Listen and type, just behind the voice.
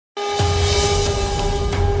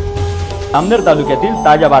अमनेर तालुक्यातील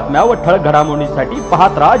ताज्या बातम्या व ठळक घडामोडींसाठी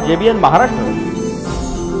पाहत राहा JBN महाराष्ट्र।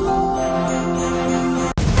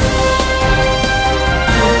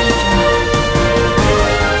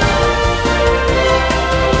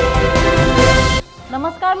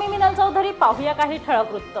 नमस्कार, मी मिनल चौधरी। पाहूया काही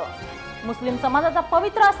ठळक वृत्त। मुस्लिम समाजाचा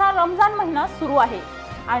पवित्र असा रमजान महिना सुरू आहे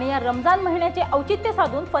आणि या रमजान महिन्याचे औचित्य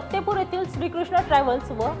साधून फत्तेपूर येथील श्रीकृष्ण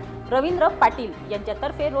ट्रॅव्हल्स व रवींद्र पाटील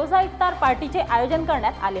यांच्यातर्फे रोजा इफ्तार पार्टीचे आयोजन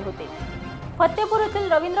करण्यात आले होते। फत्तेपूर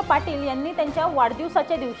येथील रवींद्र पाटील यांनी त्यांच्या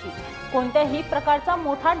वाढदिवसाच्या दिवशी कोणत्याही प्रकारचा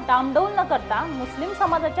मोठा डामडौल न करता मुस्लिम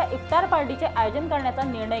समाजाच्या इफ्तार पार्टीचे आयोजन करण्याचा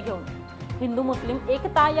निर्णय घेऊन हिंदू मुस्लिम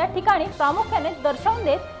एकता या ठिकाणी प्रामुख्याने दर्शवून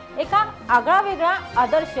देत एका आगळावेगळा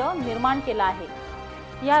आदर्श निर्माण केला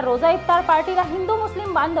आहे। या रोजा इफ्तार पार्टीला हिंदू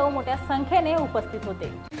मुस्लिम बांधव मोठ्या संख्येने उपस्थित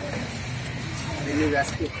होते।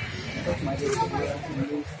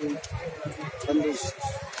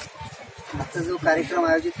 आजचा जो कार्यक्रम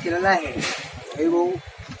आयोजित केलेला आहे, हे भाऊ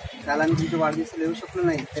काल आम्ही तुमच्या वाढदिवसाला येऊ शकलो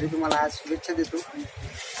नाही, तरी तुम्हाला आज शुभेच्छा देतो।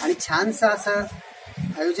 आणि छानसं असं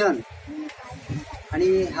आयोजन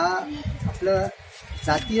आणि हा आपलं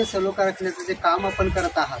जातीय सलोखा राखण्याचं जे काम आपण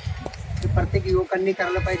करत आहात ते प्रत्येक युवकांनी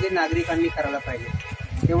करायला पाहिजे, नागरिकांनी करायला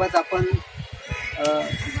पाहिजे। तेव्हाच आपण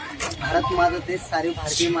भारत माझा देश, सारे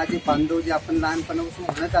भारतीय माझे बांधव जे आपण लहानपणापासून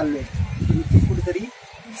म्हणत आलोय ते कुठेतरी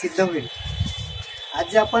सिद्ध होईल।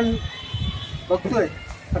 आज जे आपण बघतोय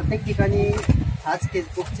प्रत्येक ठिकाणी, आज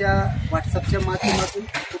फेसबुकच्या व्हॉट्सअपच्या माध्यमातून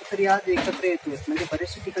कुठेतरी आज एकत्र येतोय। म्हणजे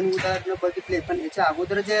बरेचशा ठिकाणी उदाहरणं बघितले, पण याच्या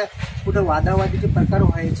अगोदर जे कुठं वादावादीचे प्रकार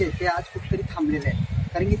व्हायचे ते आज कुठेतरी थांबलेले आहेत,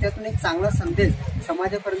 कारण की त्यातून एक चांगला संदेश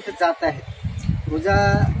समाजापर्यंत जात आहे। रोजा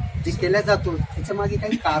जे केला जातो त्याच्या मागे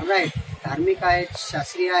काही कारणं आहेत, धार्मिक आहेत,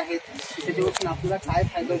 शास्त्रीय आहेत, त्याच्यापासून आपल्याला काय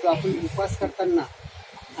फायदा होतो। आपण उपवास करताना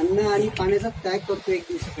अन्न आणि पाण्याचा त्याग करतो एक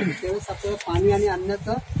दिवसासाठी, त्यावेळेस आपल्याला पाणी आणि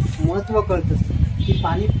अन्नाचं महत्त्व कळतं की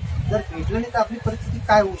पाणी जर भेटलं नाही तर आपली परिस्थिती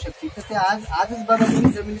काय होऊ शकते। तर ते आजच बघा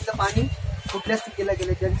तुम्ही, जमिनीचं पाणी कुठल्या स्थितीला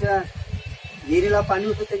गेलं, ज्यांच्या विहिरीला पाणी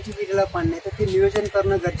होतं त्यांची विहिरीला पाणी नाही, तर ते नियोजन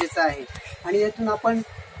करणं गरजेचं आहे। आणि यातून आपण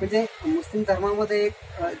म्हणजे मुस्लिम धर्मामध्ये एक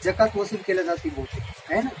जकात वसूल केल्या जाते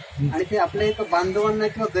बहुतेक आहे ना, आणि ते आपल्या एक बांधवांना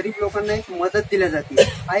किंवा गरीब लोकांना एक मदत दिल्या जाते।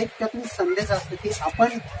 हा एक त्यातून संदेश असतो की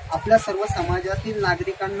आपण आपल्या सर्व समाजातील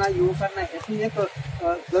नागरिकांना, युवकांना, यातून एक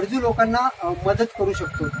गरजू लोकांना मदत करू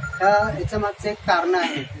शकतो। याच्या मागचं एक कारण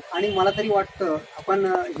आहे। आणि मला तरी वाटतं आपण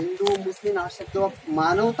हिंदू मुस्लिम हा शब्द,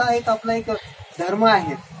 मानवता एक आपला एक धर्म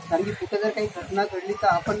आहे, कारण की कुठे जर काही घटना घडली तर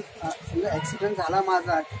आपण समजा ऍक्सिडेंट झाला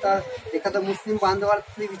माझा, तर एखादा मुस्लिम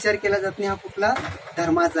बांधवाचा विचार केला जात नाही हा कुठला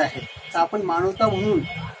धर्माचा आहे। तर आपण मानवता म्हणून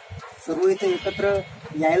सर्व इथे एकत्र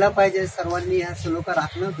यायला पाहिजे, सर्वांनी हा सलोखा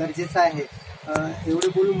राखणं गरजेचं आहे। एवढे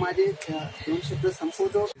बोलून माझे 2 शब्द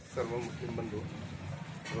संपवतो। सर्व मुस्लिम बंधू,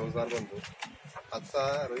 रोजगार बंधू,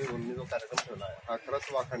 आजचा रवी जो कार्यक्रम ठेवला आहे हा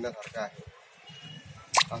खरंच वाखाणण्यासारखा आहे।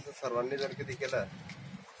 असं सर्वांनी जर कधी केलं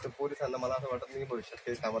तर पोलिसांना मला असं वाटत नाही भविष्यात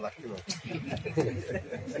काही कामं लागतील।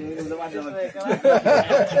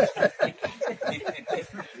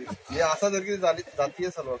 असा जर की जातीय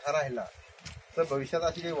सलोखा राहिला तर भविष्यात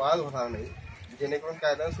अशी काही वाद होणार नाही, जेणेकरून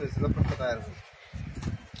कायदा सुव्यवस्थेचा प्रश्न तयार होईल।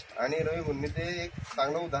 आणि रवी मुन्नी ते एक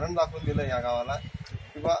चांगलं उदाहरण दाखवून दिलं या गावाला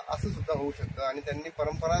किंवा असं सुद्धा होऊ शकतं, आणि त्यांनी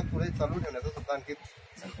परंपरा पुढे चालू ठेवण्याचा सुद्धा आणखी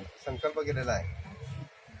संकल्प केलेला आहे।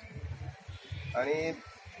 आणि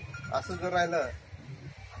असं जर राहिलं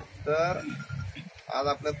तर आज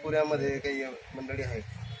आपल्या पुण्यामध्ये काही मंडळी आहेत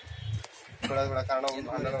थोड्या कारणावरून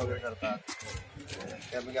भांडणं वगैरे करतात,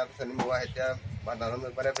 त्यापैकी आता सनी भाऊ आहेत, त्या भांडणांमध्ये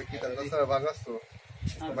बऱ्यापैकी त्यांचा सहभाग असतो,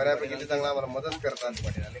 बऱ्यापैकी ते चांगला आम्हाला मदत करतात।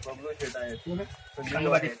 आणि बबलू शेट आहेत,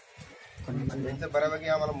 त्यांचं बऱ्यापैकी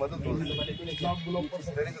आम्हाला मदत होती।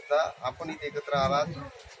 तरी सुद्धा आपण इथे एकत्र आलात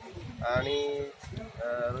आणि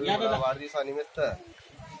वाढदिवसानिमित्त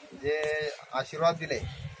जे आशीर्वाद दिले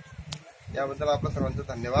याबद्दल आपलं सर्वांचं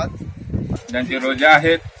धन्यवाद। ज्यांचे रोजा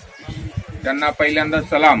आहेत त्यांना पहिल्यांदा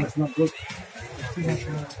सलाम,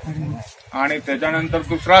 आणि त्याच्यानंतर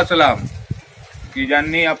दुसरा सलाम की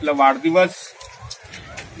ज्यांनी आपला वाढदिवस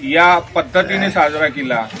या पद्धतीने साजरा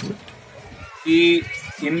केला की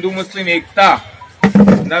हिंदू मुस्लिम एकता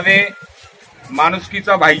नव्हे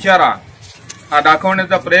माणुसकीचा भाईचारा हा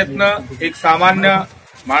दाखवण्याचा प्रयत्न एक सामान्य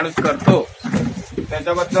माणूस करतो।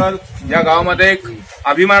 त्याच्याबद्दल या गावामध्ये एक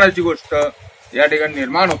अभिमानाची गोष्ट या ठिकाणी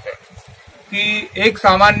निर्माण होते की एक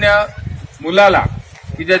सामान्य मुलाला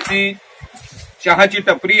की ज्याची चहाची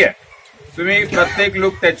टपरी आहे, तुम्ही प्रत्येक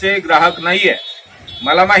लोक त्याचे ग्राहक नाहीये,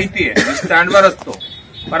 मला माहिती आहे, मी स्टँडवर असतो,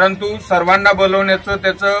 परंतु सर्वांना बोलवण्याचं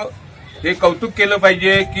त्याचं हे कौतुक केलं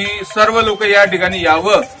पाहिजे की सर्व लोक या ठिकाणी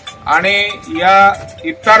यावं आणि या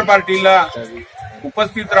इफ्तार पार्टीला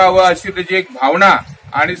उपस्थित राहावं अशी त्याची एक भावना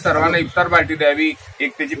आणि सर्वांना इफ्तार पार्टी द्यावी,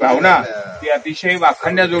 एक त्याची भावना ती अतिशय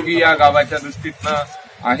वाखाणण्याजोगी या गावाच्या दृष्टीतनं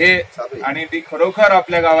आहे आणि ती खरोखर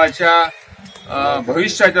आपल्या गावाच्या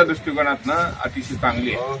भविष्याच्या दृष्टिकोनातनं अतिशय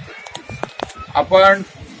चांगली आहे. आपण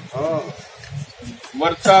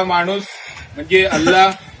वरचा माणूस म्हणजे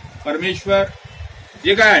अल्लाह परमेश्वर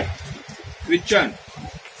जे काय ख्रिश्चन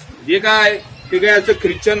जे काय ते काय असं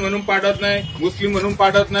ख्रिश्चन म्हणून पाठवत नाही, मुस्लिम म्हणून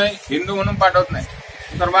पाठवत नाही, हिंदू म्हणून पाठवत नाही.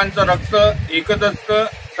 सर्वांचं रक्त एकच असतं,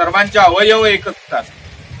 सर्वांचे अवयव एक असतात,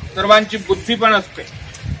 सर्वांची बुद्धी पण असते,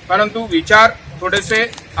 परंतु विचार थोडेसे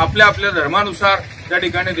आपल्या आपल्या धर्मानुसार त्या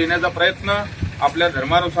ठिकाणी देण्याचा प्रयत्न आपल्या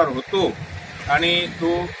धर्मानुसार होतो आणि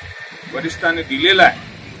तो वरिष्ठांनी दिलेला आहे.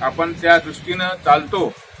 आपण त्या दृष्टीनं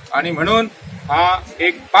चालतो आणि म्हणून हा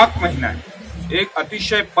एक पाक महिना आहे, एक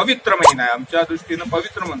अतिशय पवित्र महिना आहे. आमच्या दृष्टीनं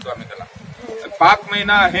पवित्र म्हणतो आम्ही त्याला. पाक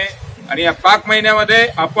महिना आहे आणि या पाक महिन्यामध्ये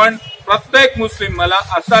आपण प्रत्येक मुस्लिम मला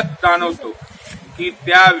असाच जाणवतो की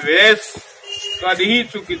त्या वेळेस कधीही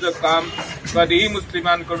चुकीचं काम कधीही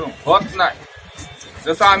मुस्लिमांकडून होत नाही.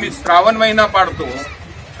 जसं आम्ही श्रावण महिना पाळतो,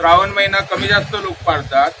 श्रावण महिना कमी जास्त लोक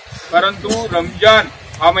पाळतात, परंतु रमजान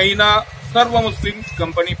हा महिना सर्व मुस्लिम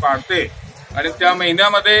कंपनी पाळते आणि त्या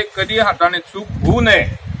महिन्यामध्ये कधी हाताने चूक होऊ नये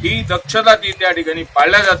ही दक्षता ती त्या ठिकाणी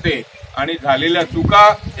पाळल्या जाते आणि झालेल्या चुका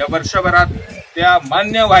या वर्षभरात त्या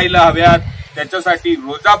मान्य व्हायला हव्यात. त्याच्यासाठी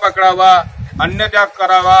रोजा पकडावा, अन्नत्याग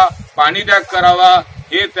करावा, पाणी त्याग करावा,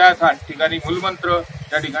 हे त्या ठिकाणी मूलमंत्र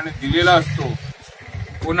त्या ठिकाणी दिलेला असतो.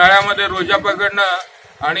 उन्हाळ्यामध्ये रोजा पकडणं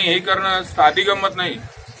आणि हे करणं साधी गंमत नाही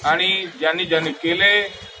आणि ज्यांनी केले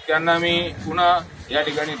त्यांना मी पुन्हा या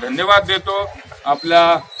ठिकाणी धन्यवाद देतो.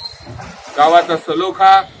 आपल्या गावाचा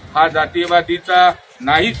सलोखा हा जातीयवादीचा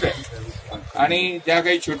नाहीच आहे आणि ज्या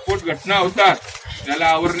काही छुटपुट घटना होतात त्याला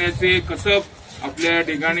आवरण्याचे कसब आपल्या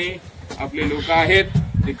ठिकाणी आपले लोक आहेत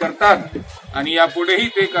ते करतात आणि यापुढेही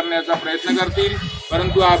ते करण्याचा प्रयत्न करतील.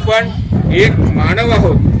 परंतु आपण एक मानव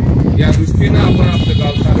आहोत या दृष्टीनं आपण आपलं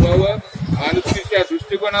गाव चालवावं, माणुसकीच्या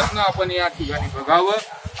दृष्टिकोनातनं आपण या ठिकाणी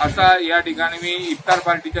बघावं असा या ठिकाणी मी इफ्तार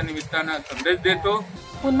पार्टीच्या निमित्तानं संदेश देतो.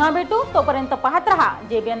 पुन्हा भेटू, तोपर्यंत पाहत रहा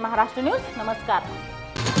JBN महाराष्ट्र न्यूज. नमस्कार.